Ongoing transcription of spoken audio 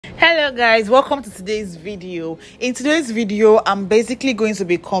Hello guys, welcome to today's video. In today's video, I'm basically going to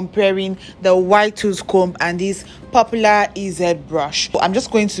be comparing the white tooth comb and this popular EZ brush. I'm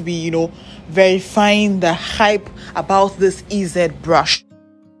just going to be, verifying the hype about this EZ brush.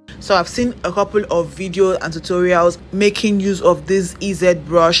 So I've seen a couple of videos and tutorials making use of this EZ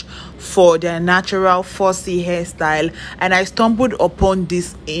brush for their natural 4C hairstyle, and I stumbled upon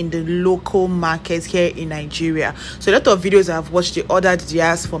this in the local market here in Nigeria. So a lot of videos I've watched, they ordered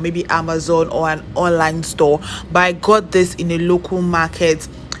theirs for maybe Amazon or an online store, but I got this in a local market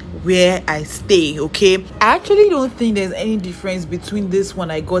where I stay. Okay, I actually don't think there's any difference between this one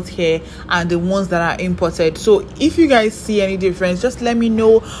I got here and the ones that are imported. So if you guys see any difference, just let me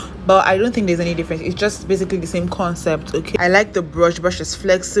know, but I don't think there's any difference. It's just basically the same concept. Okay, I like the brush is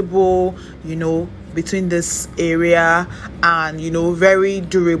flexible, between this area, and very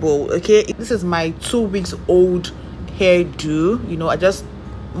durable. Okay, this is my 2 weeks old hairdo. I just,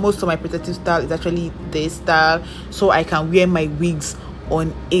 most of my protective style is actually this style, so I can wear my wigs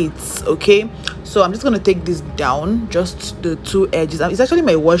on it. Okay, so I'm just going to take this down, just the two edges. It's actually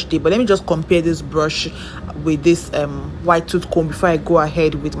my wash day, but let me just compare this brush with this white tooth comb before I go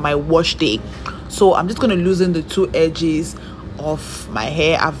ahead with my wash day. So I'm just going to loosen the two edges of my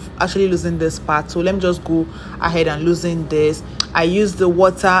hair. I've actually loosened this part, so let me just go ahead and loosen this. I use the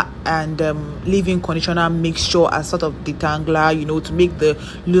water and leave-in conditioner mixture as sort of detangler, to make the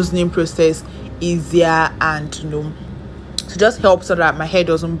loosening process easier, and to just help so that my hair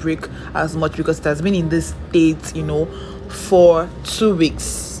doesn't break as much, because it has been in this state for 2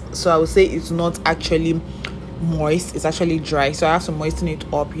 weeks. So I would say it's not actually moist, it's actually dry, so I have to moisten it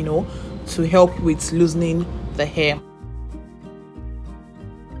up to help with loosening the hair.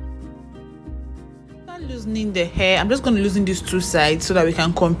 After loosening the hair, I'm just going to loosen these two sides so that we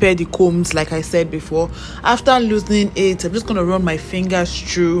can compare the combs like I said before. After loosening it, I'm just going to run my fingers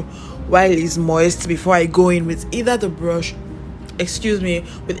through while it's moist before I go in with either the brush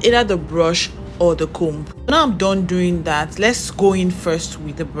or the comb. Now I'm done doing that, let's go in first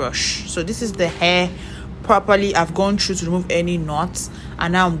with the brush. So this is the hair properly. I've gone through to remove any knots,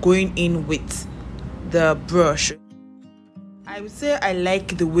 and now I'm going in with the brush. I would say I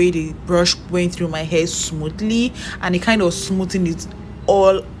like the way the brush went through my hair smoothly, and it kind of smoothened it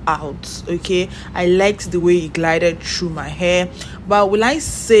all out. Okay, I liked the way it glided through my hair, but will I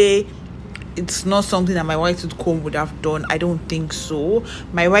say it's not something that my white tooth comb would have done? I don't think so.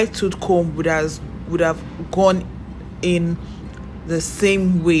 My white tooth comb would have gone in the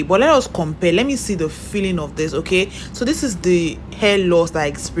same way, but let us compare. Let me see the feeling of this. Okay, so this is the hair loss that I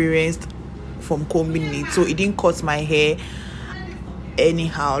experienced from combing it. So it didn't cut my hair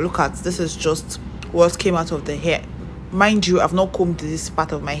anyhow. Look at this, is just what came out of the hair. Mind you, I've not combed this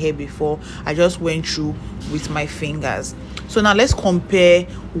part of my hair before. I just went through with my fingers. So now let's compare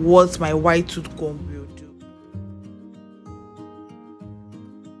what my white tooth comb will do.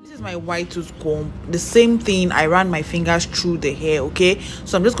 This is my white tooth comb. The same thing, I ran my fingers through the hair. Okay,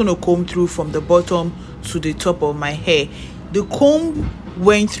 so I'm just going to comb through from the bottom to the top of my hair. The comb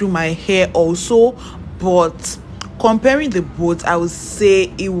went through my hair also, but comparing the both, I would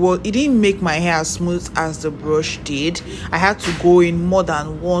say it didn't make my hair as smooth as the brush did. I had to go in more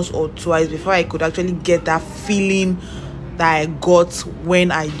than once or twice before I could actually get that feeling that I got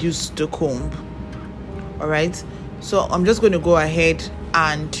when I used the comb. All right, so I'm just going to go ahead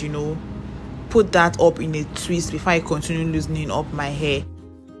and put that up in a twist before I continue loosening up my hair.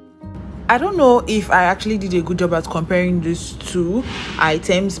 I don't know if I actually did a good job at comparing these two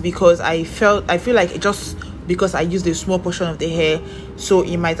items, because I feel like it just, because I used a small portion of the hair, so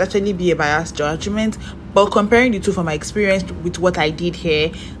it might actually be a biased judgment. But comparing the two from my experience with what I did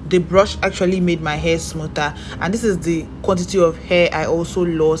here, the brush actually made my hair smoother, and this is the quantity of hair I also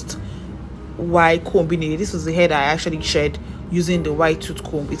lost while combing it. This was the hair that I actually shed using the white tooth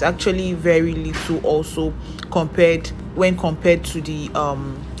comb. It's actually very little also when compared to the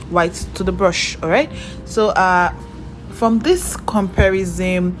the brush. All right, so from this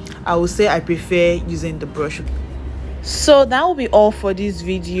comparison, I would say I prefer using the brush. So that will be all for this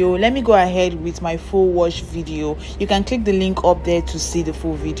video. Let me go ahead with my full wash video. You can click the link up there to see the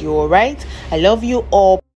full video. All right, I love you all.